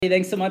Hey,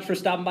 thanks so much for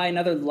stopping by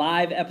another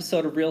live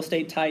episode of Real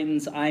Estate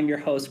Titans. I'm your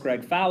host,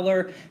 Greg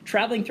Fowler,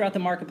 traveling throughout the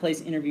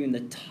marketplace, interviewing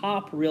the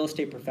top real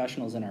estate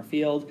professionals in our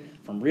field,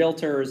 from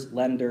realtors,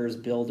 lenders,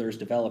 builders,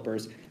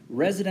 developers,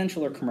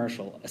 residential or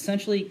commercial,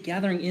 essentially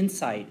gathering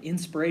insight,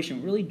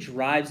 inspiration, really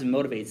drives and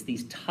motivates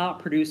these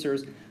top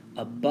producers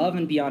above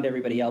and beyond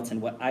everybody else in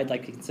what I'd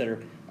like to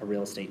consider a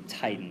real estate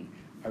titan.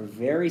 Our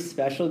very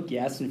special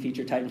guest and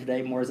featured titan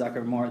today, Moore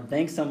Zucker. Moore,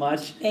 thanks so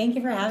much. Thank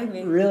you for having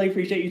me. Really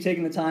appreciate you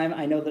taking the time.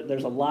 I know that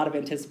there's a lot of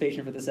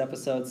anticipation for this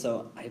episode,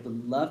 so I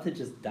would love to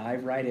just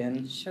dive right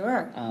in.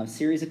 Sure.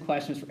 Series of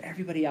questions for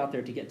everybody out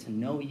there to get to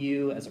know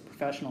you as a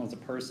professional, as a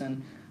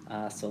person.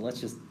 So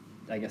let's just,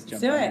 I guess,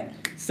 jump right in.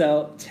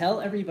 So tell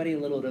everybody a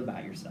little bit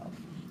about yourself.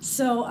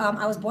 So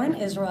I was born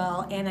in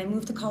Israel, and I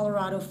moved to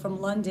Colorado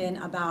from London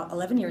about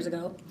 11 years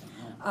ago.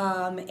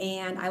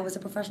 And I was a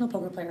professional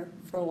poker player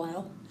for a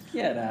while.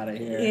 Get out of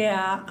here.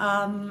 Yeah,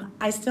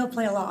 I still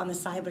play a lot on the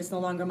side, but it's no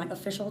longer my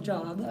official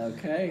job.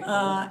 Okay. Cool.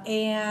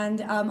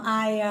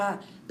 I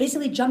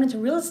basically jumped into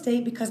real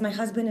estate because my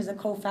husband is a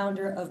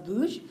co-founder of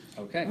Booge,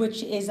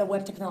 which is a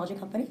web technology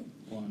company.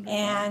 Wonderful.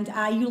 And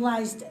I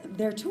utilized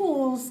their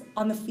tools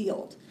on the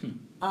field.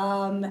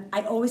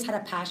 I always had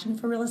a passion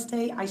for real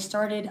estate. I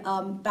started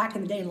back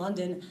in the day in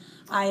London.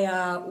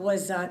 I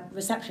was a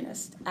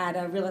receptionist at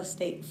a real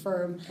estate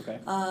firm. Okay.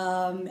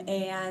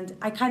 And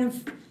I kind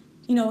of,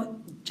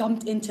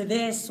 jumped into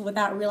this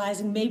without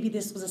realizing maybe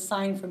this was a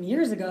sign from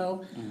years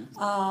ago.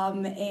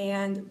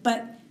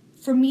 But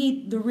for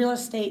me, the real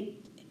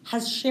estate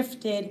has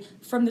shifted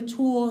from the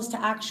tools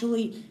to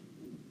actually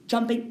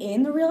jumping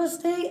in the real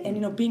estate,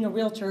 and being a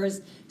realtor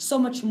is so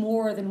much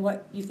more than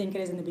what you think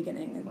it is in the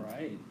beginning.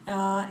 Right.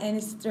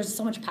 And there's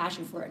so much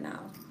passion for it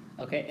now.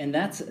 Okay, and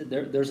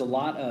there's a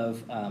lot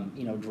of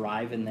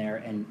drive in there,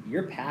 and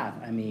your path.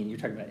 I mean, you're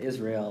talking about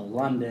Israel,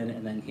 London,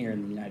 and then here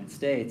in the United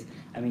States.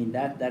 I mean,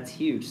 that's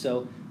huge.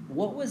 So,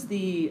 what was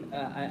the?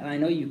 I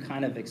know you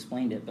kind of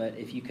explained it, but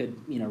if you could,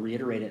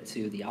 reiterate it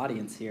to the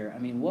audience here. I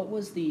mean, what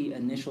was the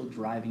initial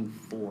driving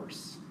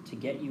force to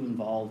get you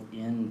involved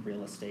in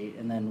real estate,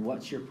 and then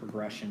what's your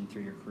progression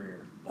through your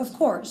career? Of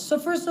course. So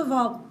first of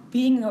all,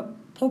 being a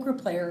poker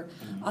player,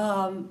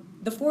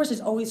 the force is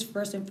always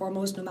first and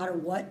foremost, no matter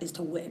what, is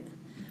to win,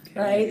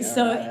 right? Yeah,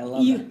 so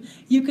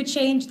you could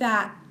change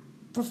that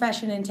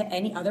profession into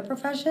any other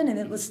profession, and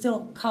it will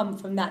still come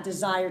from that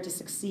desire to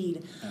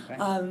succeed. Okay.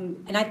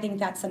 And I think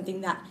that's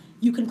something that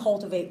you can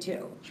cultivate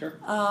too. Sure.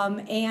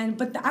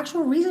 But the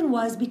actual reason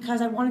was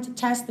because I wanted to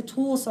test the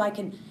tools so I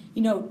can,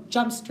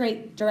 jump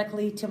straight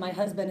directly to my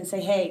husband and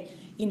say, hey,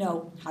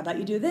 how about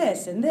you do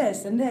this and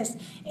this and this?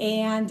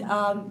 And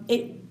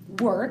it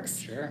works.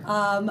 Sure.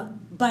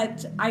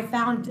 But I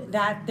found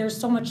that there's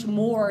so much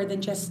more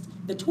than just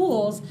the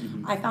tools.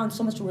 I found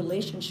so much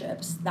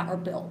relationships that are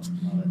built.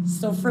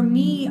 So for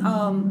me,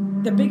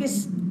 the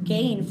biggest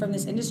gain from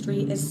this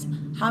industry is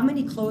how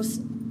many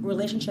close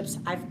relationships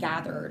I've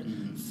gathered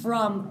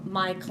from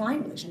my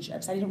client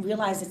relationships. I didn't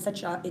realize it's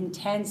such an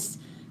intense,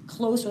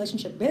 close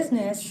relationship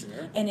business,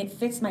 Sure. and it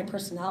fits my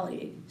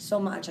personality so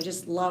much. I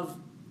just love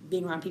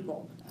being around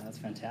people. That's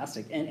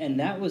fantastic.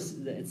 And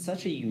it's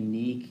such a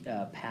unique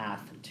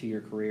path to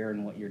your career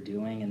and what you're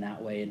doing in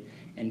that way,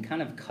 and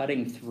kind of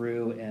cutting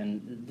through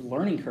and the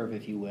learning curve,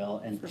 if you will,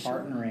 and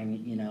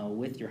partnering,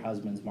 with your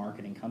husband's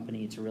marketing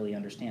company to really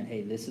understand,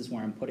 hey, this is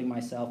where I'm putting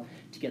myself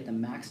to get the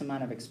max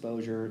amount of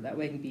exposure. That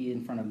way I can be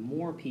in front of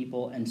more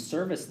people and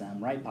service them,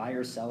 right?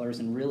 Buyers, sellers,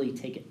 and really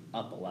take it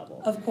up a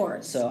level. Of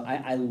course. So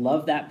I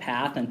love that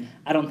path, and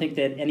I don't think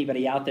that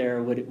anybody out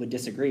there would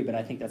disagree, but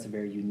I think that's a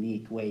very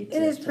unique way to.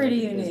 It is pretty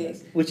look at unique.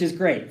 business, which is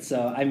great.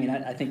 So,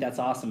 I think that's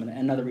awesome, and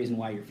another reason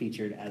why you're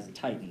featured as a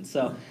Titan.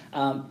 So,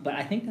 but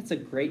I think that's a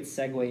great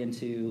segue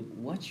into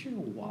what's your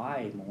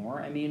why,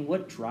 Moore? I mean,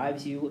 what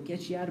drives you? What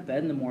gets you out of bed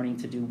in the morning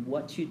to do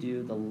what you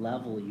do, the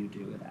level you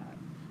do it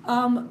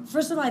at?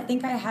 First of all, I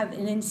think I have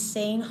an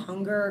insane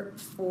hunger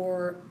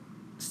for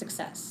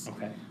success.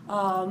 Okay.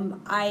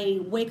 I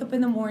wake up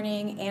in the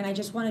morning and I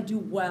just want to do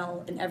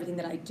well in everything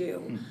that I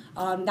do.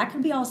 That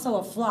can be also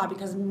a flaw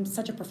because I'm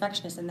such a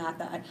perfectionist in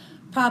that I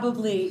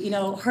probably,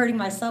 hurting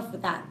myself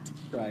with that.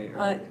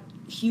 Right.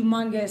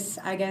 Humongous,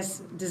 I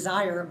guess,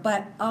 desire.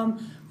 But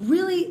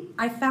really,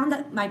 I found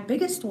that my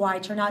biggest why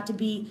turned out to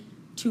be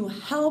to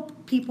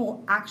help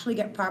people actually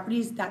get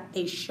properties that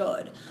they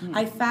should.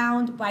 I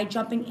found by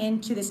jumping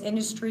into this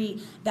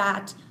industry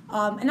that,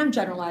 and I'm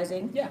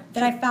generalizing,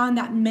 that I found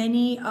that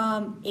many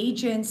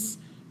agents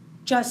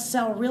just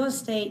sell real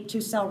estate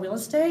to sell real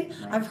estate.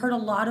 Right. I've heard a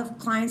lot of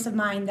clients of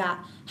mine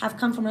that have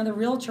come from another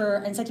realtor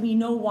and said to me, you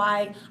know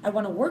why I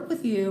want to work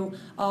with you,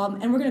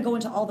 and we're going to go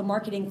into all the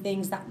marketing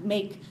things that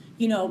make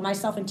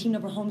myself and Team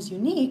Number Homes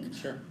unique.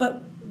 Sure.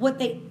 But what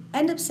they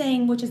end up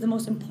saying, which is the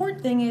most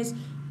important thing, is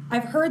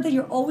I've heard that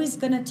you're always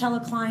going to tell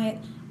a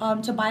client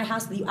to buy a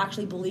house that you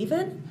actually believe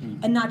in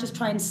and not just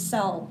try and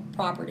sell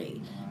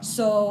property.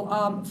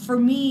 So for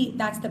me,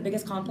 that's the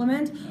biggest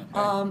compliment. Okay.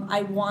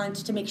 I want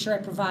to make sure I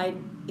provide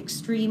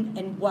extreme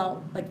and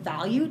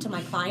value to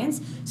my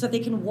clients so they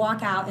can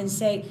walk out and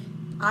say,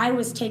 I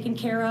was taken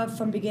care of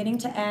from beginning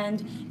to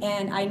end,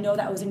 and I know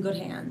that I was in good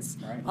hands.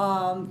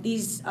 Right.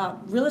 These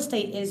real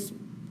estate is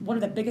one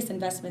of the biggest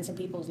investments in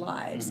people's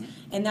lives,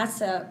 and that's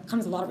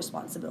comes a lot of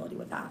responsibility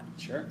with that.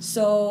 Sure.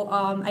 So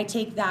I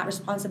take that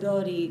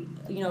responsibility,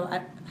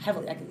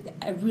 heavily.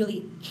 I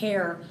really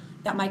care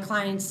that my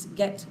clients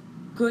get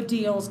good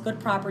deals, good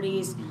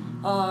properties,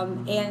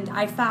 and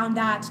I found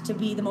that to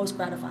be the most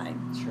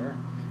gratifying. Sure.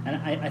 And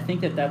I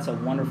think that that's a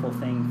wonderful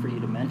thing for you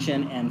to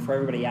mention. And for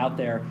everybody out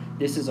there,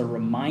 this is a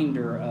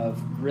reminder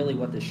of really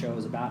what this show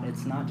is about.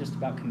 It's not just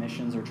about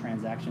commissions or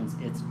transactions.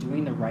 It's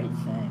doing the right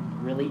thing,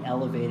 really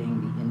elevating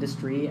the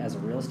industry as a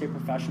real estate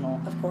professional.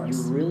 Of course.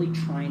 You're really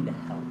trying to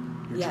help.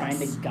 You're Yes.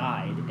 trying to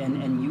guide.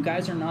 And you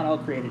guys are not all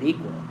created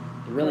equal.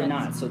 You're really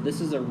Correct. not. So this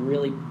is a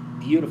really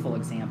beautiful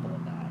example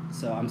of that.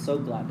 So I'm so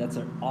glad. That's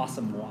an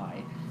awesome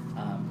why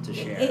to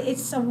share.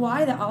 It's a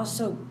why that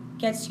also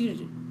gets you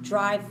to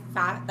drive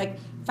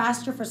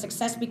faster for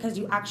success, because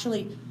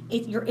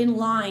if you're in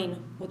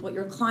line with what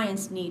your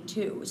clients need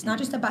too. It's not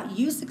just about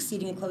you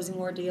succeeding in closing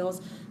more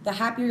deals. The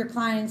happier your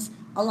clients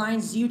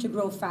aligns you to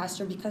grow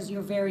faster, because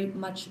you're very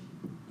much,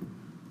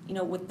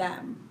 with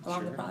them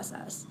along the Sure.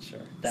 process. Sure.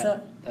 So-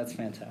 That's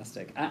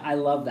fantastic. I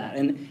love that.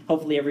 And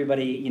hopefully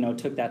everybody,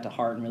 took that to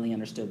heart and really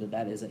understood that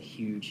that is a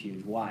huge,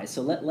 huge why.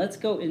 So let's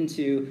go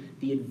into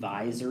the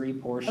advisory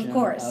portion Of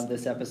course. of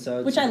this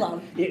episode. Which I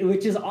love.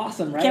 Which is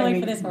awesome, right? Can't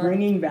wait for this one.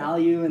 Bringing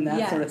value and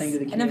that sort of thing to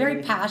the community. And I'm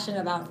very passionate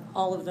about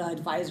all of the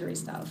advisory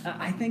stuff.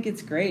 I think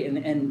it's great,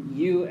 and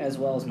you as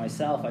well as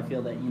myself, I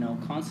feel that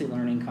constantly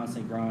learning,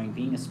 constantly growing,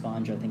 being a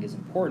sponge, I think is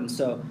important.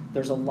 So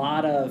there's a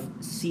lot of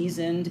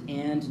seasoned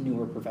and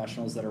newer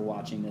professionals that are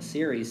watching this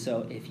series.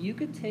 So if you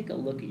could take a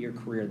look at your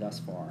career thus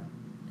far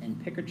and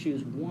pick or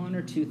choose one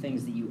or two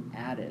things that you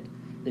added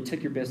that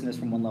took your business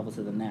from one level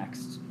to the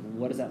next,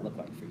 what does that look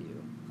like for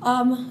you?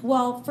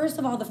 Well, first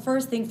of all, the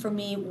first thing for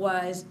me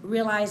was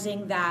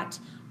realizing that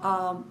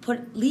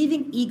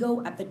leaving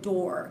ego at the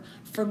door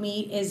for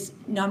me is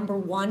number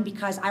one,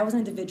 because I was an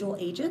individual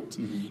agent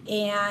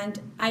and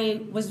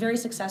I was very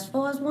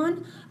successful as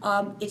one.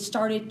 It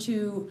started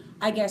to,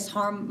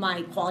 harm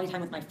my quality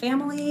time with my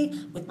family,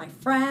 with my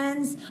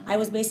friends. I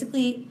was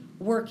basically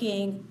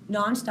working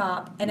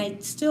nonstop, and I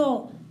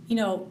still,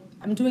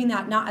 I'm doing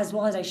that not as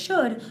well as I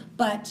should,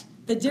 but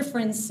the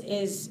difference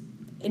is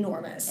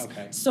enormous.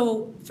 Okay.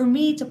 So for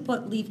me to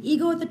leave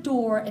ego at the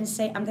door and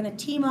say I'm going to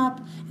team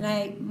up,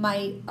 and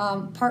my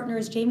partner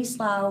is Jamie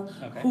Slough,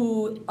 Okay.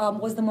 who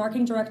was the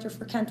marketing director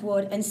for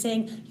Kentwood, and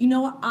saying,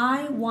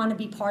 I want to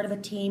be part of a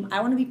team. I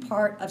want to be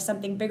part of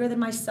something bigger than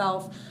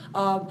myself.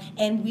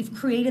 And we've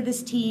created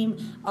this team,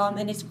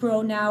 and it's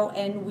grown now,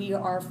 and we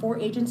are 4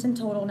 agents in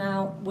total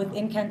now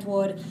within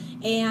Kentwood.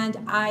 And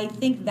I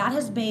think that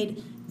has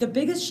made the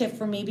biggest shift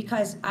for me,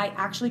 because I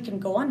actually can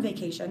go on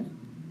vacation.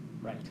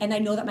 Right. And I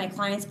know that my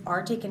clients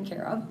are taken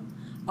care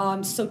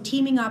of. So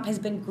teaming up has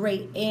been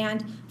great.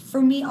 And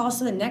for me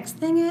also, the next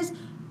thing is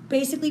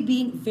basically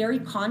being very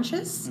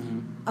conscious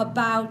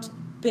about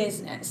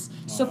business.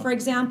 So for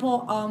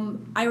example,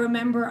 I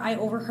remember I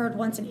overheard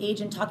once an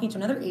agent talking to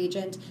another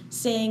agent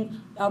saying,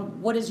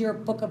 what does your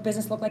book of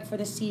business look like for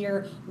this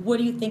year? What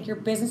do you think your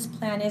business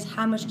plan is?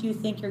 How much do you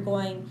think you're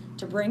going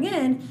to bring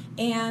in?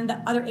 And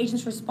the other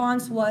agent's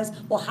response was,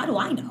 well, how do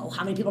I know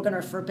how many people are going to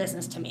refer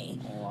business to me?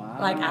 Wow.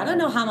 I don't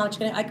know how much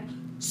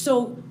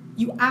so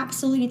you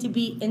absolutely need to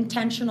be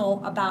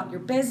intentional about your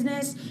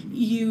business.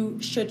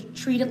 You should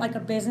treat it like a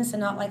business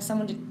and not like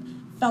someone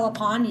fell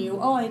upon you.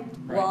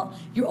 Well,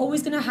 you're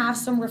always going to have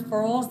some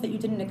referrals that you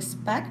didn't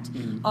expect,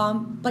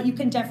 but you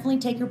can definitely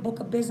take your book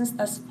of business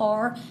thus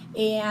far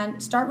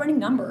and start running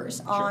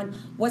numbers on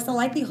what's the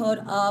likelihood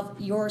of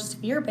your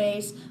sphere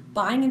base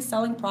buying and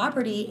selling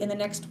property in the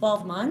next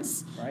 12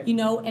 months, Right.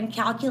 And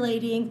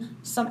calculating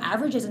some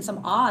averages and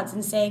some odds,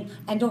 and saying,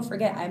 and don't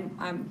forget,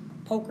 I'm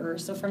poker,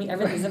 so for me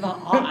everything's about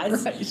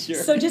odds. Right, sure.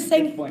 So just Good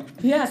saying, point.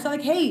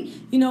 hey,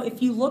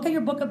 if you look at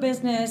your book of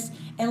business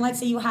and let's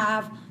say you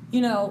have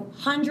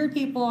 100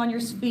 people on your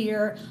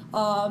sphere,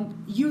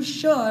 you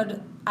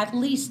should at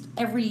least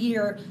every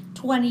year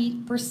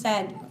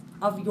 20%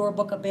 of your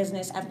book of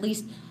business at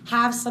least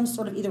have some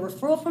sort of either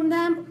referral from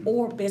them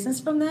or business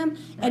from them,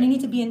 and you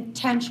need to be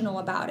intentional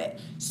about it.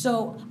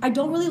 So I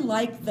don't really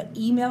like the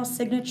email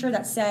signature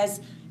that says,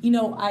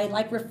 I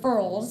like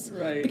referrals,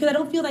 Right. because I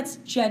don't feel that's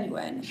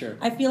genuine. Sure.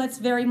 I feel it's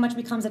very much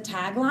becomes a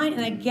tagline, and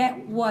I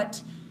get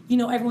what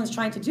everyone's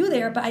trying to do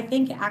there, but I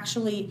think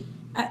actually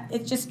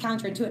it's just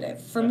counterintuitive.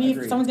 For me,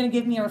 Agreed. if someone's going to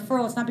give me a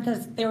referral, it's not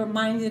because they're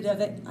reminded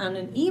of it on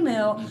an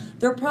email.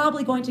 They're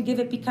probably going to give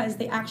it because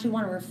they actually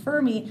want to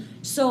refer me.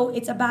 So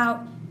it's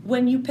about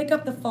when you pick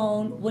up the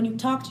phone, when you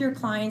talk to your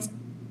clients,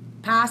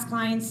 past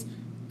clients,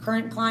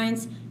 current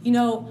clients,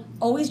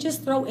 always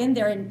just throw in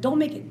there, and don't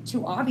make it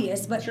too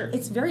obvious, but Sure.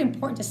 it's very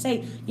important to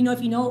say,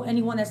 if you know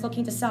anyone that's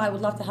looking to sell, I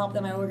would love to help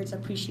them. I always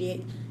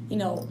appreciate,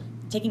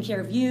 taking care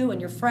of you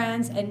and your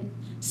friends, and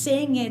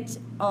saying it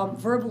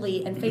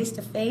verbally and face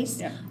to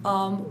face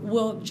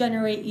will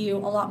generate you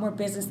a lot more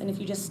business than if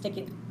you just stick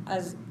it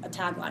as a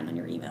tagline on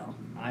your email.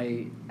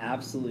 I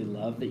absolutely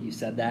love that you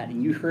said that,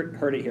 and you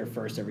heard it here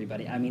first,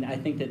 everybody. I mean, I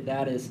think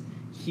that is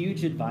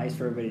huge advice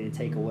for everybody to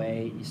take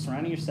away. You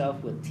surrounding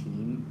yourself with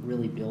team,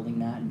 really building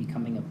that and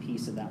becoming a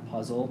piece of that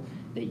puzzle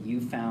that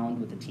you found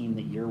with the team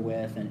that you're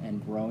with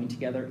and growing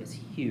together is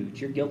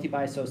huge. You're guilty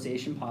by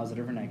association,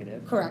 positive or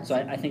negative. Correct. So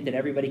I think that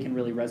everybody can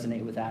really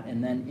resonate with that.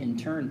 And then in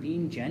turn,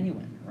 being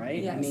genuine,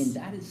 right? Yes. I mean,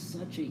 that is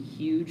such a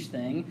huge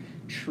thing.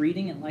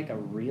 Treating it like a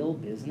real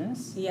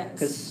business. Yes.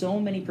 Because so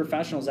many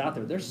professionals out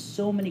there, there's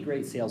so many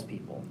great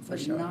salespeople, For but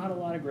sure. not a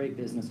lot of great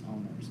business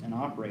owners and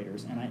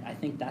operators. And I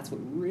think that's what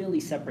really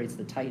separates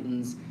the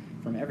Titans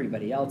from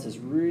everybody else, is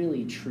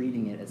really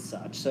treating it as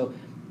such. So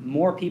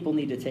more people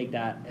need to take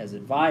that as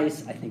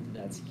advice. I think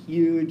that's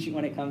huge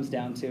when it comes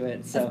down to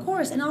it. So Of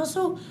course, and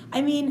also,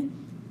 I mean,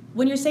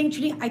 when you're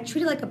saying I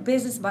treat it like a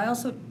business, but I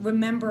also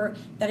remember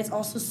that it's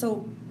also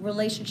so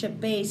relationship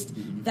based,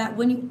 that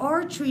when you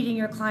are treating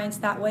your clients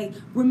that way,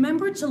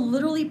 remember to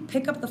literally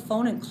pick up the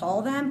phone and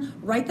call them,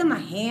 write them a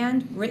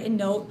handwritten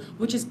note,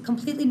 which is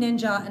completely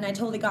ninja, and I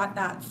totally got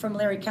that from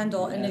Larry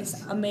Kendall, and Yes.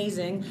 it's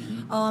amazing.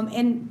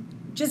 And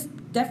just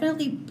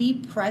definitely be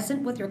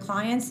present with your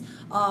clients.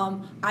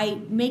 I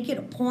make it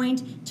a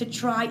point to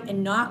try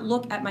and not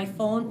look at my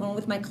phone when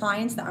with my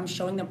clients that I'm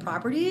showing them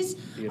properties.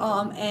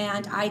 Beautiful.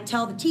 And I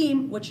tell the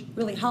team, which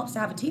really helps to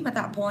have a team at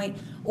that point,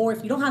 or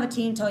if you don't have a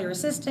team, tell your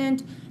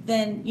assistant.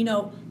 Then,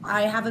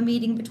 I have a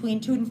meeting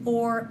between 2 and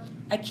 4.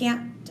 I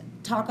can't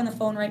talk on the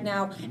phone right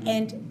now.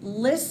 And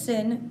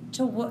listen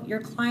to what your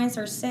clients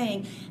are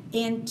saying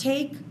and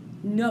take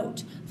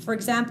note. For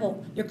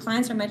example, your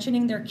clients are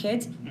mentioning their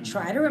kids,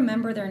 try to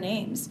remember their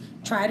names.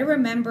 Try to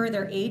remember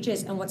their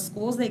ages and what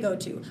schools they go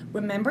to.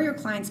 Remember your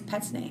clients'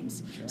 pets'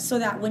 names, Sure. so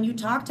that when you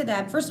talk to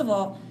them, first of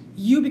all,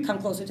 you become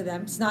closer to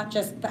them. It's not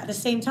just, but at the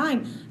same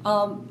time,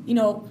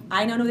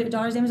 I now know that your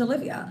daughter's name is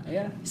Olivia.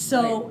 Yeah.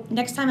 So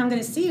next time I'm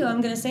going to see you,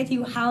 I'm going to say to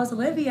you, "How's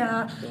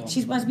Olivia? Cool.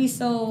 She must be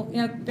so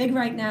big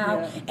right now."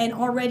 Yeah. And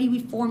already we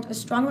formed a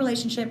strong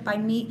relationship by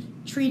me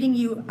treating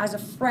you as a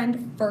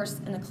friend first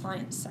and a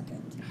client second.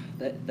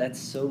 That's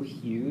so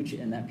huge,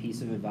 and that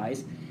piece of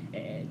advice,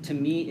 to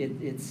me,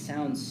 it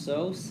sounds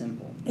so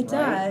simple. It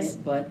right? does.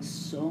 But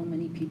so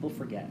many people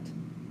forget.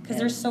 Because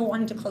they're so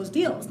wanting to close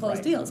deals, Right.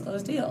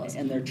 close deals.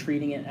 And they're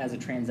treating it as a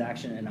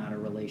transaction and not a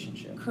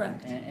relationship.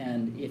 Correct.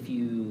 And if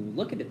you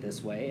look at it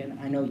this way, and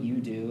I know you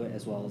do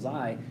as well as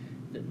I,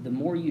 the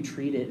more you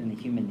treat it in the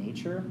human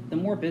nature, the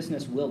more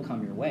business will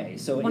come your way.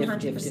 So if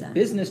 100%.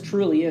 business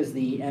truly is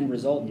the end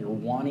result and you're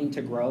wanting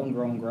to grow and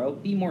grow and grow,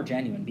 be more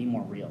genuine, be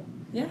more real.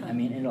 Yeah. I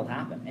mean, it'll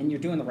happen. And you're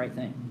doing the right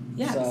thing.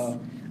 Yes. So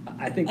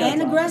I think that's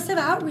And awesome. aggressive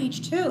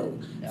outreach too.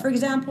 Yeah. For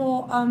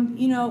example,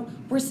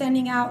 we're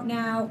sending out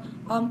now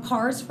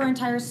cards for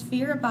entire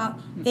sphere about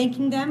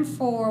thanking them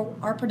for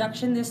our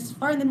production this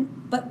far,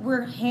 but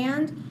we're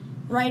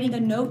writing a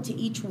note to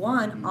each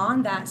one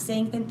on that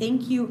saying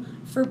thank you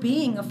for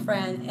being a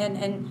friend,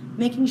 and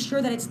making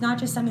sure that it's not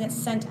just something that's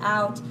sent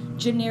out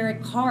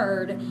generic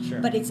card, Sure.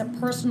 but it's a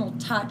personal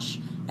touch,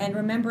 and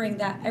remembering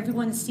that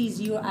everyone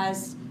sees you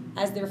as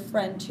their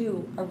friend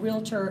too. A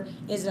realtor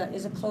is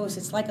a close.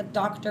 It's like a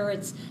doctor.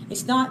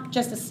 It's not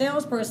just a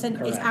salesperson.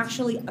 It's Correct.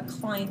 actually a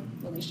client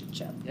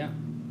relationship. Yeah,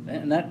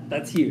 and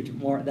that's huge.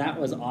 That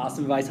was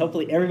awesome advice.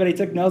 Hopefully everybody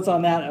took notes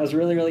on that. That was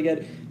really, really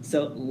good.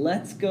 So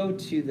let's go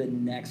to the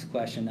next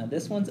question. Now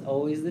this one's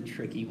always the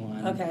tricky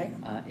one. Okay.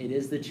 It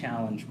is the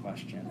challenge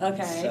question.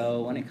 Okay.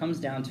 So when it comes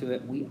down to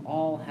it, we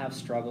all have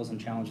struggles and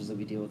challenges that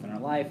we deal with in our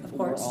life. Of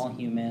course. We're all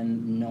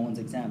human. No one's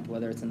exempt.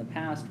 Whether it's in the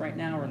past, right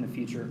now, or in the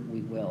future,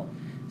 we will.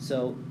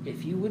 So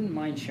if you wouldn't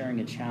mind sharing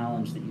a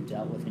challenge that you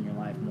dealt with in your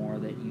life more,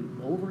 that you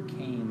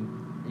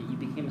overcame, that you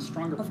became a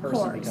stronger Of person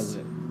course. because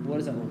of it, what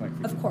does that look like for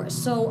you? Of course.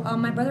 So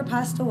my brother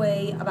passed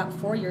away about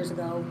 4 years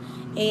ago,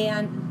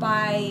 and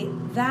by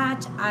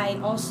that I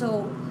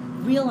also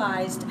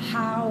realized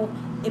how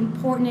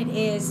important it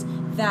is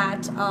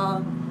that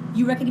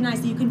you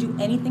recognize that you can do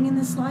anything in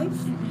this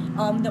life,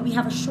 that we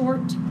have a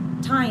short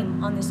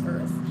time on this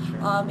earth.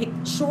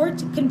 Sure.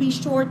 It can be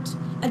short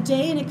a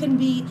day, and it can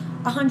be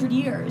 100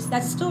 years.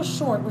 That's still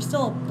short. We're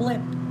still a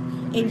blip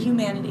in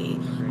humanity.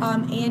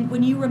 And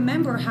when you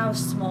remember how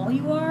small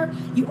you are,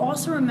 you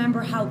also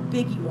remember how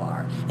big you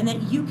are, and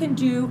that you can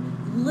do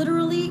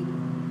literally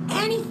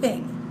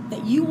anything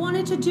that you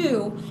wanted to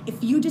do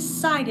if you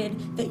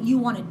decided that you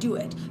want to do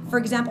it. For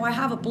example, I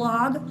have a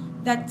blog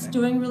that's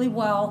doing really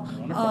well,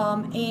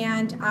 Wonderful.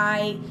 and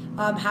I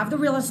have the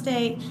real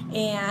estate,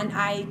 and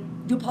I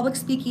do public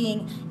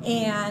speaking,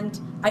 and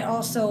I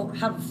also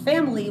have a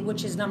family,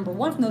 which is number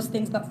one from those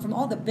things, but from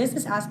all the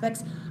business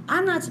aspects,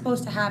 I'm not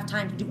supposed to have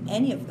time to do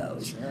any of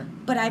those. Sure.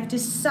 But I've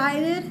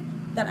decided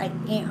that I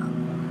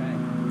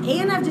am. Okay.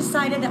 And I've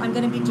decided that I'm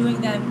going to be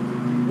doing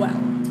them well.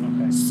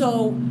 Okay.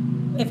 So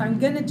if I'm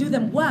going to do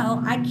them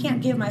well, I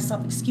can't give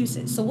myself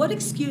excuses. So what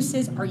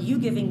excuses are you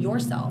giving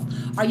yourself?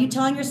 Are you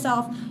telling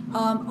yourself,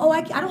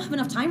 I don't have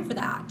enough time for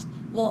that?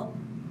 Well,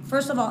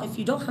 first of all, if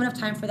you don't have enough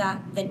time for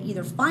that, then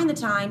either find the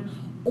time,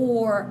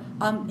 or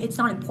it's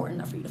not important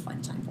enough for you to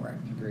find the time for it.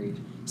 Agreed.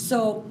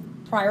 So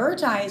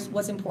prioritize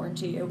what's important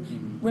to you.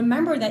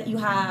 Remember that you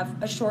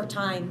have a short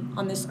time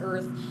on this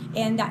earth,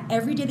 and that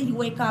every day that you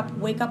wake up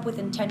with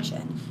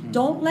intention.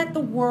 Don't let the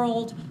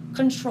world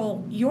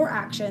control your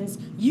actions.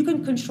 You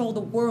can control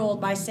the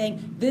world by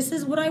saying, this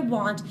is what I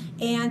want,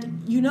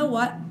 and you know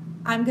what?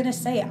 I'm gonna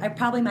say it. I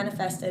probably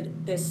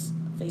manifested this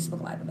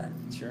Facebook Live event.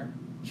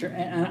 Sure,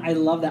 and I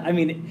love that. I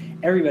mean,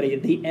 everybody,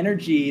 the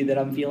energy that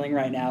I'm feeling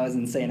right now is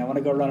insane. I want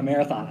to go run a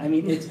marathon. I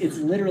mean, it's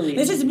literally...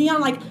 This is me on,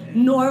 like,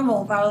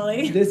 normal,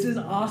 probably. This is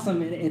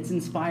awesome, and it's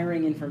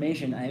inspiring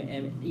information.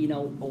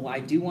 I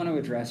do want to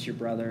address your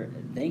brother.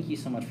 Thank you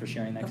so much for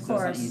sharing that, because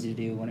that's not easy to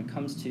do. When it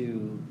comes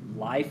to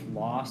life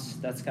loss,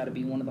 that's got to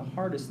be one of the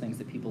hardest things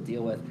that people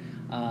deal with.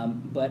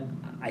 But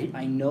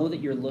I know that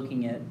you're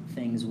looking at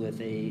things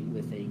with a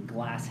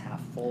glass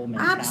half full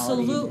mentality.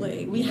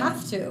 Absolutely, we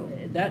have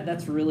to.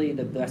 That's really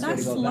the best way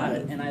to go about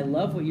it. And I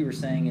love what you were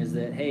saying is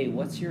that, hey,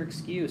 what's your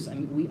excuse? I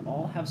mean, we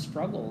all have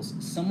struggles.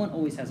 Someone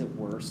always has it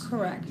worse.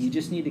 Correct. You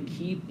just need to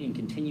keep and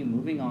continue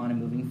moving on and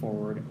moving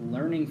forward,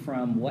 learning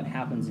from what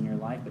happens in your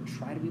life, but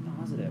try to be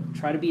positive.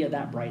 Try to be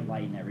that bright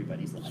light in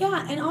everybody's life.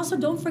 Yeah, and also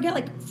don't forget,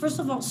 like, first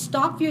of all,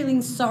 stop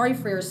feeling sorry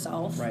for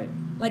yourself. Right.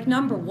 Like,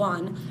 number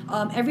one,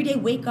 every day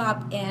wake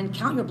up and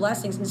count your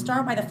blessings, and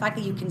start by the fact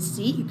that you can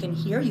see, you can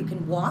hear, you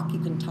can walk, you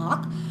can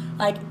talk,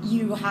 like,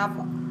 you have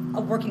a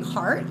working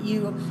heart,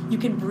 you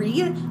can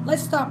breathe.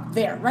 Let's stop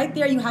there. Right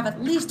there, you have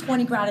at least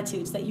 20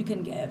 gratitudes that you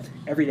can give.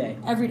 Every day.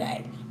 Every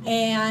day.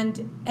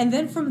 And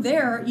then from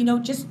there,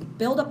 just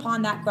build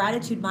upon that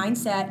gratitude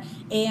mindset,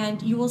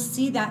 and you will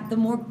see that the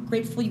more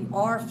grateful you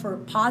are for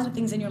positive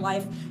things in your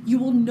life, you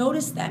will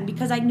notice them.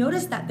 Because I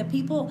noticed that the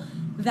people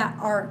that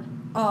are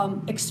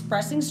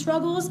expressing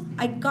struggles,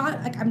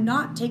 I'm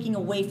not taking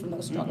away from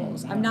those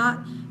struggles. I'm not,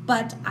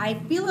 but I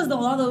feel as though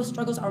a lot of those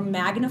struggles are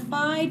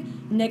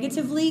magnified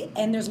negatively,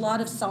 and there's a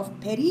lot of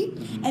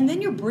self-pity, and then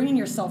you're bringing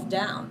yourself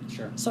down.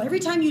 Sure. So every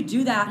time you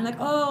do that, and like,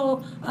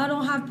 oh, I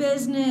don't have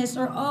business,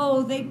 or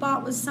oh, they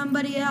bought with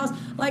somebody else,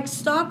 like,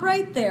 stop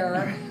right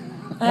there.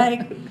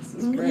 Like,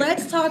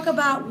 let's talk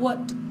about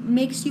what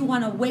makes you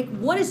want to wake.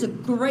 What is a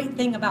great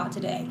thing about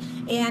today?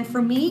 And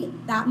for me,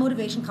 that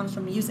motivation comes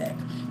from music.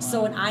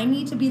 So when I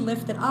need to be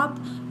lifted up,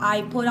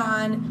 I put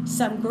on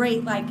some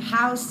great, like,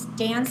 house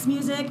dance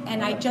music,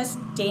 and I just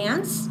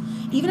dance,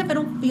 even if I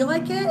don't feel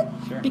like it,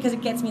 because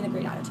it gets me in a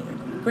great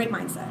attitude, great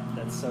mindset.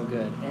 That's so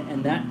good,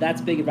 and that's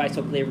big advice.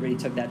 Hopefully everybody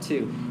took that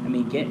too. I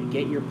mean,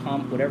 get your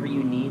pump, whatever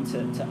you need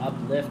to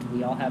uplift.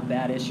 We all have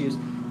bad issues.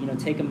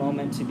 Take a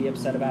moment to be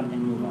upset about it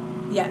and move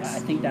on. Yes. I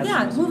think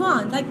that's move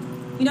on. Like,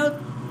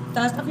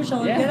 dust off your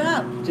shoulder, get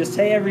up. Just,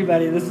 hey,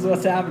 everybody, this is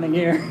what's happening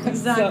here.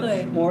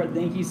 Exactly.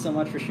 Thank you so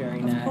much for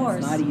sharing that. Of course.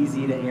 It's not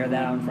easy to air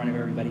that out in front of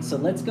everybody. So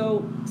let's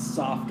go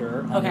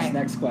softer on this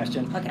next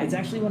question. Okay. It's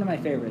actually one of my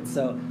favorites.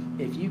 So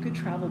if you could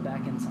travel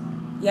back in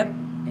time. Yep.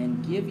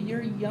 And give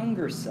your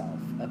younger self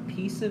a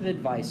piece of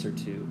advice or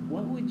two,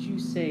 what would you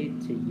say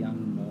to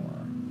young Moore?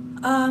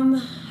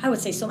 I would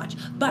say so much.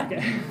 But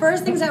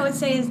first things I would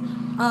say is,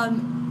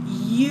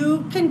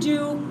 you can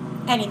do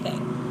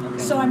anything. Okay.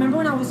 So I remember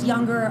when I was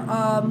younger,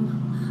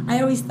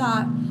 I always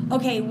thought,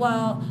 okay,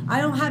 well,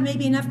 I don't have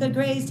maybe enough good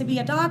grades to be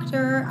a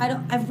doctor.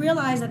 I've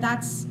realized that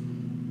that's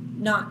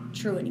not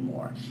true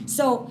anymore.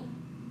 So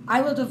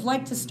I would have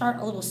liked to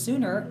start a little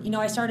sooner.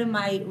 I started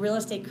my real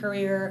estate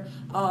career,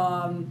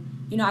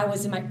 I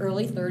was in my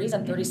early 30s.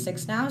 I'm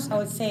 36 now, so I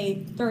would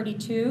say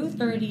 32,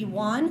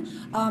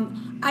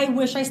 31. I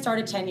wish I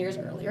started 10 years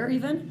earlier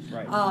even.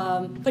 Right.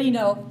 But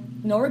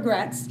no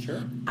regrets.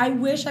 Sure. I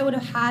wish I would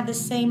have had the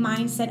same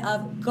mindset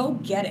of go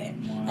get it.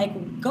 Wow.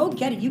 Like, go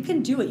get it. You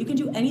can do it. You can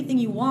do anything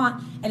you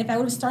want. And if I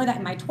would have started that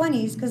in my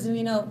 20s, because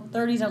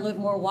 30s I live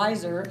more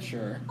wiser.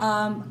 Sure.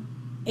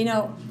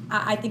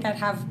 I think I'd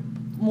have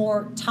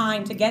more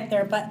time to get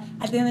there. But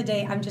at the end of the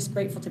day, I'm just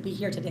grateful to be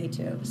here today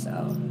too.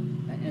 So.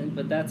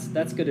 But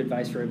that's good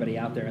advice for everybody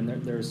out there. And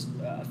there's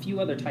a few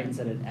other Titans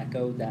that had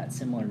echoed that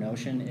similar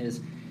notion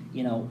is,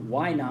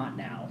 why not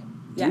now?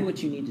 Do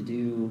what you need to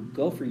do.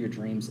 Go for your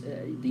dreams.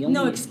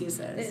 No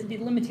excuses. The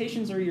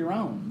limitations are your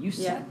own. You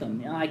set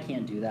them. I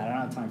can't do that. I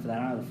don't have time for that.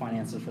 I don't have the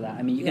finances for that.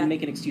 I mean, you can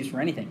make an excuse for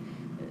anything.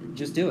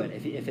 Just do it.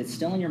 If it's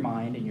still in your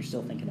mind and you're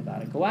still thinking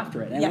about it, go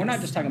after it. And we're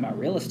not just talking about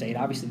real estate.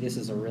 Obviously, this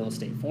is a real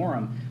estate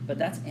forum. But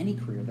that's any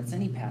career. That's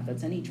any path.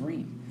 That's any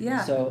dream.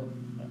 Yeah. So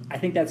I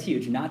think that's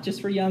huge. Not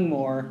just for young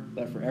Moore,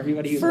 but for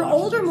everybody who's for watching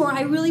older this. Moore,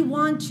 I really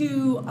want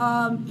to,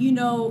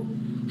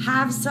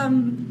 have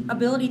some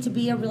ability to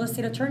be a real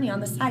estate attorney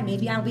on the side.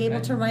 Maybe I'll be able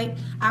to write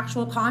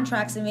actual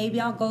contracts, and maybe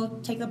I'll go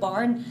take the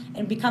bar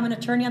and become an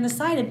attorney on the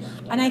side.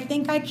 And I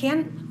think I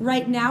can.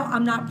 Right now,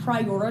 I'm not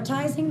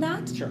prioritizing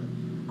that. Sure.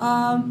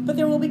 But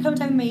there will become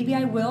time maybe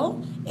I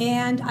will,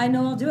 and I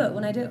know I'll do it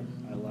when I do.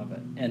 I love it.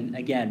 And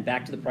again,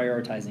 back to the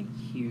prioritizing,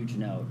 huge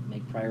note.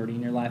 Make priority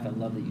in your life. I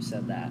love that you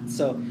said that.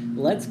 So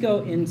let's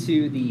go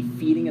into the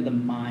feeding of the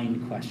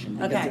mind question,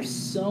 because there's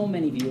so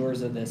many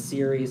viewers of this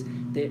series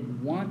that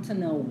want to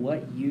know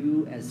what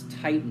you as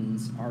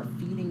Titans are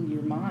feeding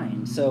your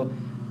mind. So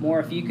More,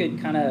 if you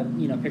could kind of,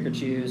 pick or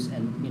choose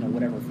and,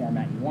 whatever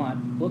format you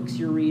want, books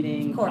you're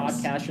reading, Of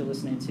course. podcasts you're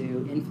listening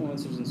to,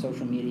 influencers in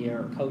social media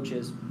or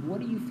coaches,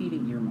 what are you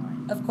feeding your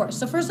mind? Of course.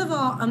 So first of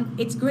all,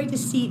 it's great to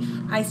see.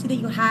 I see that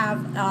you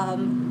have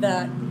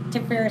the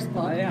Tim Ferriss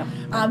book. Oh,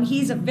 yeah.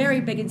 He's a very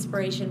big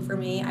inspiration for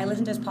me. I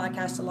listen to his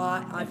podcast a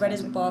lot. I've read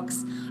his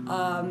books,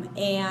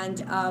 and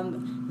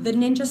the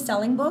Ninja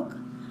Selling book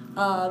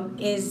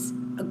is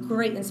a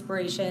great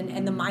inspiration,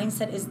 and the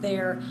mindset is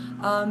there.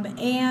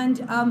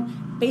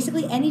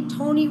 Basically, any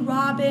Tony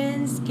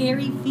Robbins,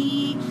 Gary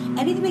Vee,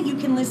 anything that you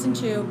can listen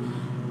to.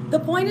 The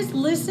point is,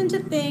 listen to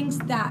things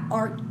that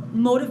are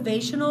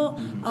motivational.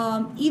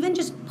 Even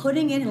just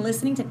putting in and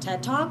listening to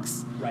TED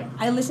Talks. Right.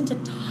 I listen to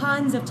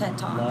tons of TED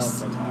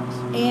Talks. Love TED Talks.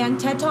 And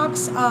TED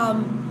Talks,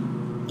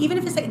 even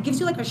if it gives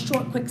you like a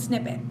short, quick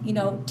snippet,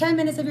 10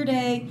 minutes of your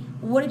day,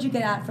 what did you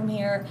get out from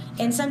here?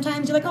 And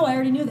sometimes you're like, oh, I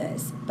already knew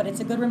this, but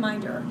it's a good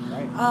reminder.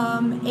 Right.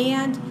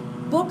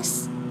 And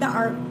books that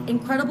are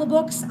incredible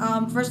books.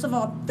 First of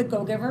all, The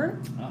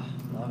Go-Giver. Oh,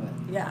 love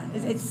it. Yeah,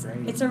 That's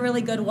great. it's a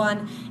really good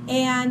one.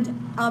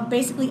 And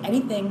basically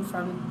anything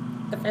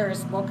from the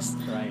Ferriss books.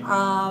 Right.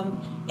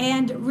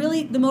 And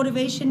really the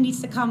motivation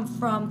needs to come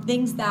from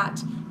things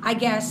that, I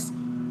guess,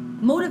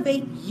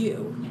 motivate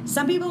you.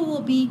 Some people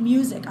will be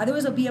music,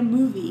 others will be a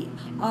movie.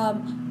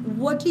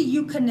 What do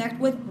you connect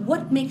with?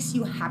 What makes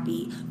you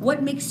happy?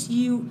 What makes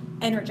you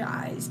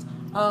energized?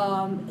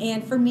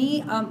 And for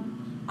me,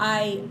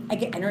 I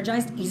get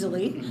energized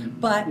easily,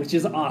 but Which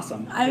is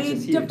awesome. I Which mean,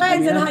 is huge.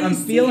 depends on how you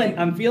see it.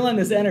 I'm feeling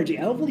this energy.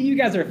 Hopefully you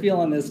guys are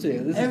feeling this too.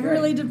 This is it great.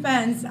 really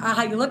depends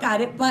how you look at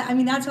it, but I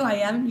mean, that's who I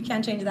am. You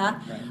can't change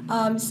that.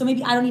 Right. So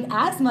maybe I don't need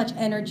as much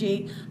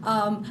energy,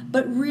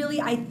 but really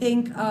I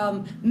think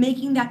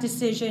making that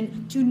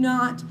decision to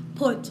not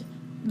put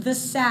the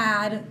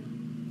sad,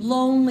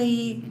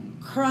 lonely,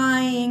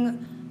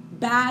 crying,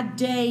 bad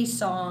day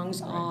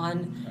songs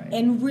on, Right.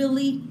 and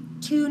really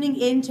tuning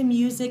into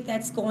music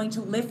that's going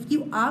to lift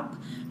you up,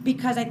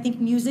 because I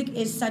think music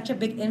is such a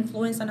big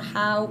influence on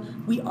how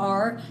we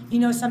are.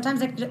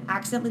 Sometimes I could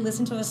accidentally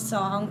listen to a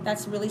song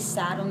that's really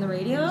sad on the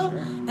radio, Sure.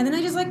 and then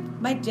I just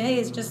my day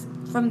is just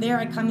from there.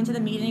 I come into the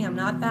meeting, I'm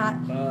not that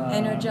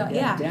energized.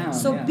 yeah, Yeah. down,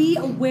 So yeah. be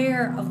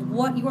aware of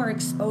what you are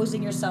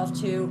exposing yourself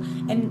to,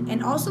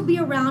 and also be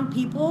around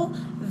people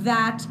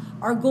that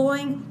are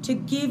going to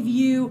give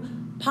you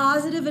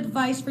positive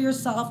advice for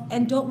yourself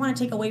and don't want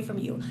to take away from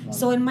you.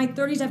 So in my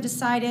 30s, I've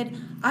decided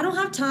I don't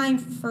have time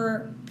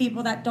for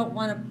people that don't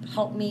want to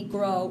help me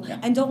grow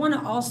and don't want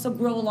to also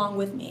grow along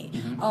with me.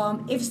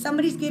 If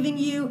somebody's giving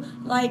you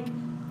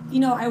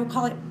I would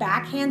call it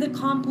backhanded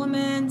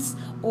compliments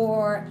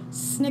or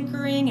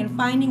snickering and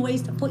finding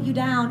ways to put you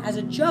down as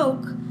a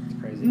joke,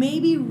 Crazy.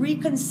 maybe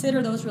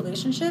reconsider those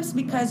relationships,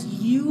 because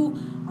you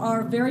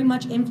are very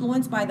much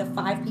influenced by the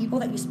 5 people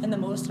that you spend the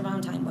most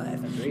amount of time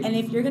with. Agreed. And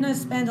if you're going to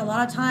spend a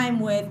lot of time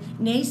with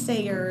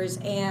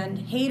naysayers and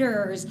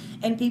haters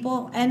and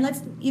people, and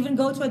let's even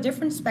go to a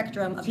different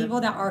spectrum of people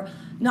that are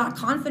not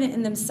confident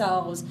in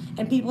themselves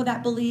and people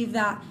that believe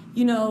that,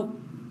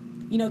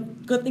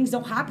 good things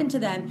don't happen to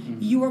them,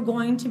 you are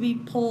going to be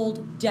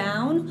pulled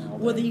down,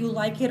 whether you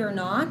like it or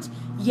not.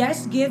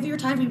 Yes, give your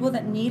time to people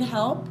that need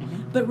help,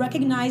 but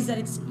recognize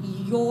that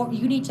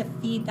you need to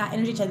feed that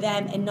energy to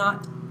them and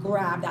not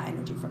grab that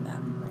energy from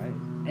them.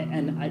 Right.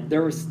 And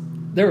there was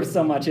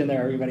so much in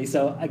there, everybody.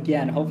 So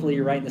again, hopefully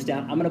you're writing this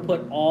down. I'm going to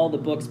put all the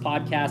books,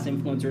 podcasts,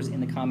 influencers in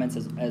the comments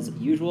as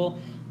usual.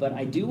 But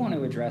I do want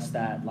to address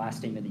that last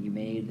statement that you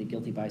made, the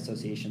guilty by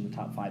association, the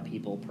top 5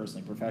 people,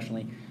 personally,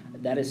 professionally.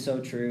 That is so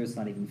true. It's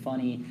not even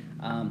funny.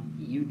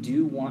 You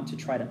do want to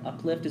try to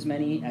uplift as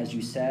many as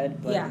you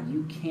said, but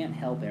you can't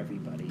help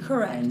everybody.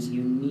 Correct. And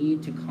you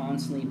need to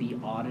constantly be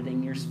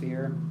auditing your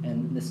sphere.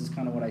 And this is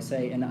kind of what I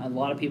say. And a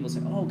lot of people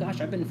say, oh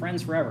gosh, I've been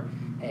friends forever.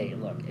 Hey,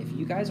 look, if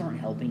you guys aren't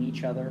helping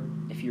each other,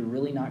 if you're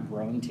really not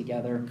growing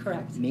together,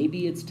 Correct.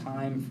 maybe it's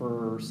time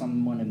for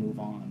someone to move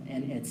on.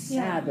 And it's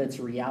sad, but it's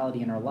a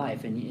reality in our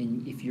life.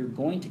 And if you're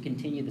going to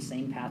continue the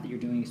same path that you're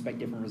doing, expect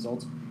different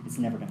results, it's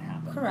never going to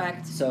happen.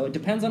 Correct. So it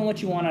depends on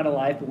what you want out of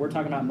life, but we're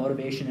talking about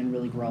motivation and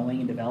really growing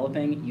and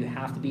developing. You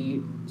have to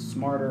be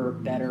smarter,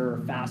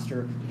 better,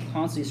 faster,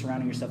 constantly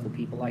surrounding yourself with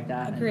people like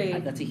that. Agreed.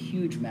 And that's a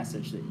huge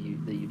message that you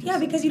just Yeah,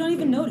 said. because you don't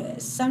even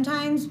notice.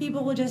 Sometimes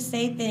people will just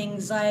say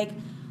things like,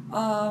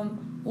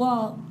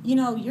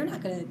 you're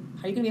not going to,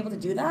 are you going to be able to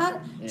do that?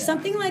 Yeah.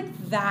 Something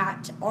like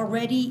that,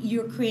 already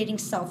you're creating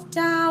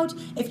self-doubt.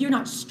 If you're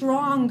not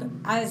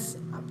strong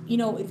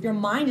if your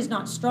mind is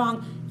not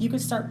strong, you could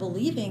start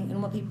believing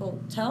in what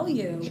people tell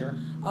you. Sure.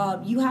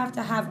 You have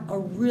to have a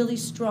really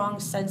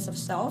strong sense of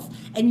self,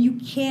 and you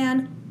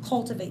can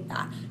cultivate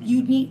that.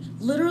 You need,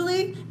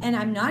 literally, and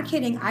I'm not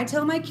kidding, I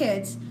tell my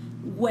kids,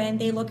 when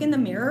they look in the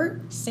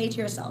mirror, say to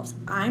yourselves,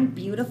 I'm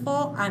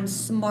beautiful, I'm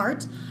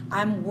smart,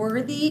 I'm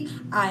worthy,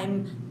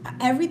 I'm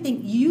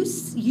everything.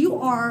 You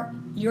are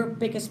your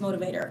biggest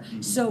motivator.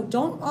 So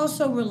don't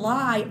also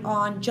rely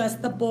on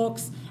just the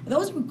books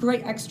Those were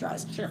great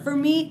extras. Sure. For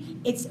me,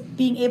 it's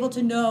being able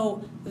to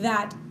know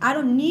that I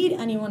don't need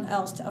anyone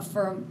else to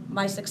affirm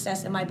my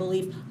success and my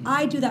belief.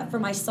 I do that for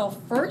myself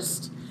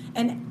first,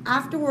 and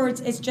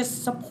afterwards, it's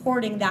just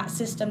supporting that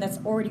system that's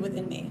already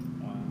within me.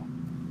 Wow.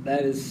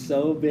 That is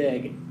so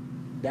big.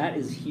 That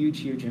is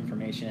huge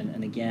information.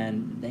 And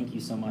again, thank you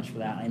so much for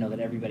that. I know that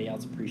everybody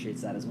else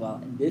appreciates that as well.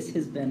 And this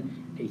has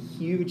been a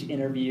huge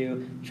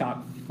interview,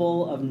 chock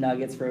full of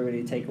nuggets for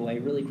everybody to take away,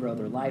 really grow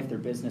their life, their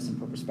business, and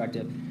put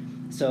perspective.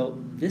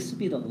 So this would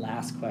be the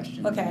last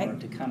question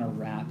to kind of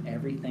wrap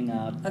everything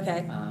up.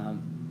 Okay.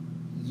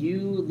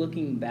 You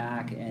looking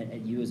back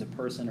at you as a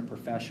person, a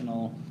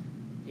professional,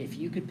 if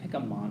you could pick a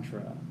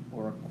mantra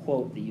or a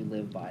quote that you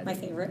live by My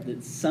favorite.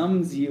 that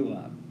sums you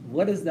up,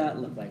 what does that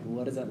look like?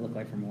 What does that look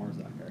like for Moira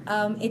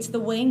Zucker? It's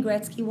the Wayne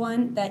Gretzky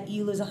one that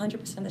you lose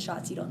 100% of the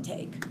shots you don't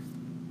take.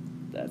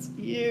 That's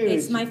huge.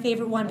 It's my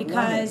favorite one I love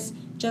because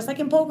just like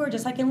in poker,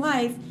 just like in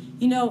life,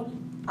 you know,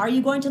 are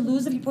you going to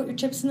lose if you put your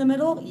chips in the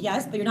middle?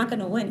 Yes, but you're not going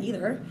to win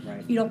either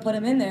if you don't put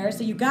them in there.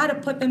 So you got to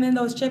put them in,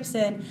 those chips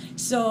in.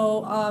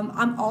 So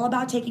I'm all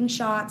about taking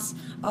shots.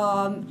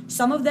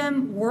 Some of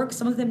them work,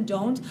 some of them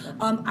don't.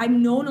 I've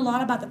known a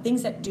lot about the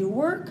things that do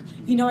work.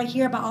 You know, I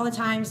hear about all the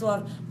times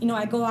of, you know,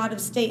 I go out of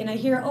state and I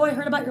hear, oh, I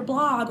heard about your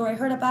blog, or I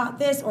heard about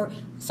this, or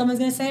someone's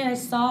going to say, I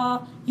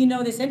saw, you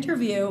know, this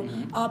interview.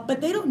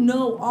 But they don't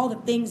know all the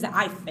things that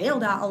I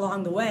failed at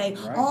along the way,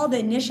 all the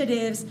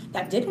initiatives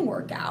that didn't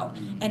work out.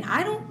 And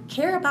I don't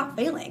care about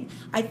failing.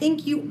 I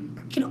think you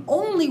can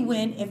only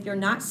win if you're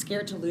not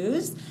scared to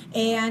lose,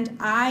 and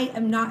I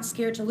am not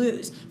scared to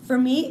lose. For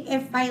me,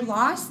 if I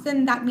lost,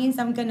 then that means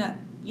I'm gonna,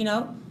 you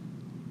know,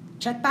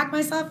 check back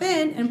myself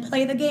in and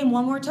play the game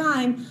one more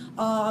time.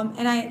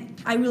 And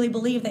I really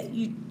believe that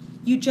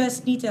you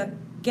just need to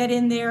get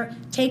in there,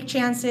 take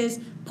chances,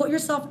 put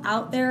yourself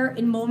out there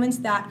in moments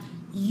that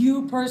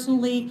you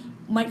personally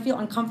might feel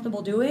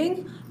uncomfortable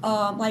doing,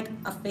 like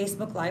a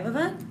Facebook Live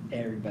event.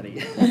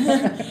 Everybody.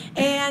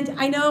 And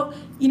I know,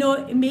 you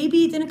know,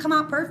 maybe it didn't come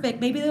out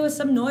perfect. Maybe there was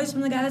some noise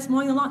from the guy that's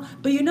mowing the lawn.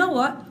 But you know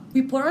what?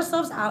 We put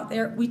ourselves out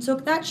there. We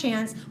took that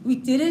chance. We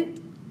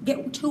didn't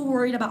get too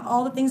worried about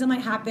all the things that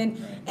might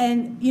happen.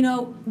 And, you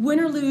know, win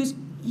or lose,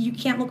 you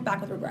can't look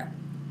back with regret.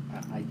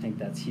 I think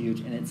that's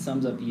huge, and it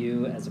sums up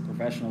you as a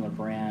professional, a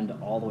brand,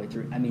 all the way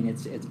through. I mean,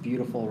 it's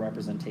beautiful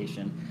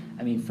representation.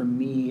 I mean, for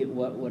me,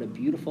 what a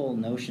beautiful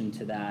notion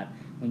to that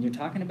when you're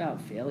talking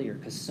about failure,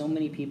 because so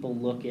many people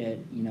look at,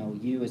 you know,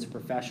 you as a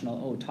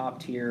professional, oh,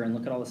 top tier, and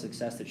look at all the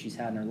success that she's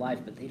had in her life,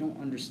 but they don't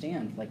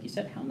understand, like you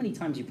said, how many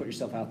times you put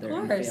yourself out there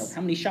and failed,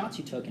 how many shots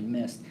you took and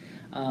missed.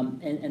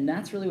 And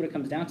that's really what it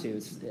comes down to.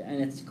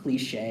 It's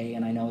cliche,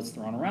 and I know it's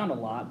thrown around a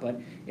lot, but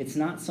it's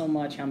not so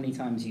much how many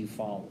times you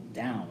fall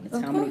down. It's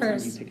how many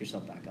times you pick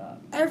yourself back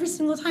up. Every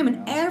single time.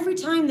 And every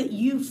time that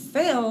you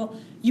fail,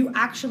 you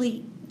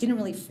actually didn't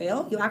really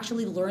fail. You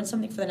actually learn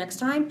something for the next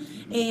time.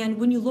 And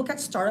when you look at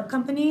startup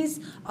companies,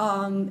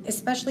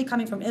 especially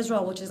coming from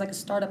Israel, which is like a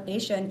startup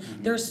nation,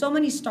 there are so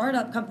many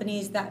startup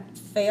companies that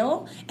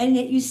fail, and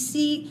yet you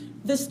see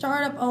the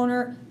startup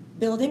owner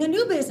building a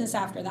new business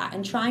after that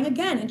and trying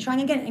again and trying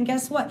again. And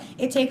guess what?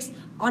 It takes,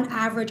 on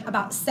average,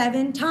 about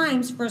 7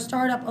 times for a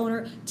startup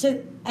owner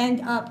to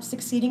end up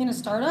succeeding in a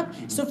startup.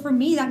 So for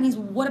me, that means,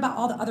 what about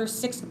all the other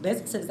 6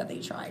 businesses that they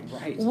tried?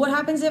 What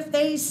happens if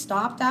they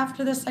stopped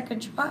after the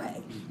second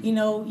try? You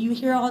know, you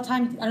hear all the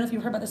time, I don't know if you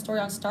heard about the story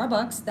on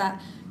Starbucks,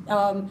 that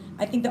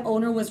I think the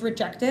owner was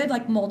rejected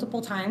like multiple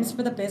times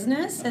for the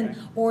business, and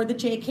or the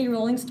J.K.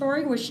 Rowling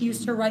story where she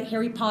used to write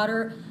Harry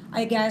Potter,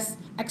 I guess,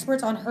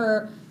 experts on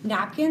her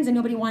napkins, and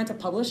nobody wanted to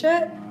publish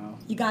it.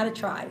 You got to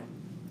try.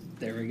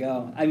 There we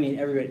go. I mean,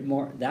 everybody,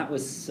 that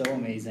was so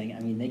amazing. I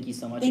mean, thank you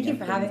so much. Thank you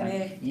for having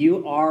me.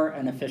 You are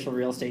an official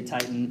Real Estate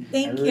Titan.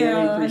 Thank you. I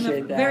really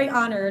appreciate that. Very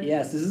honored.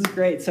 Yes, this is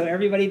great. So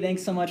everybody,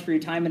 thanks so much for your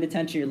time and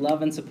attention, your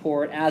love and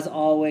support. As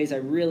always, I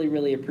really,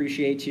 really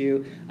appreciate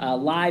you.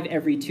 Live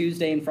every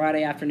Tuesday and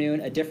Friday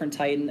afternoon, a different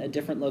Titan, a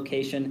different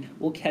location.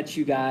 We'll catch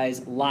you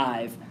guys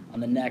live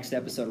on the next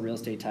episode of Real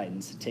Estate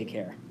Titans. Take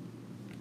care.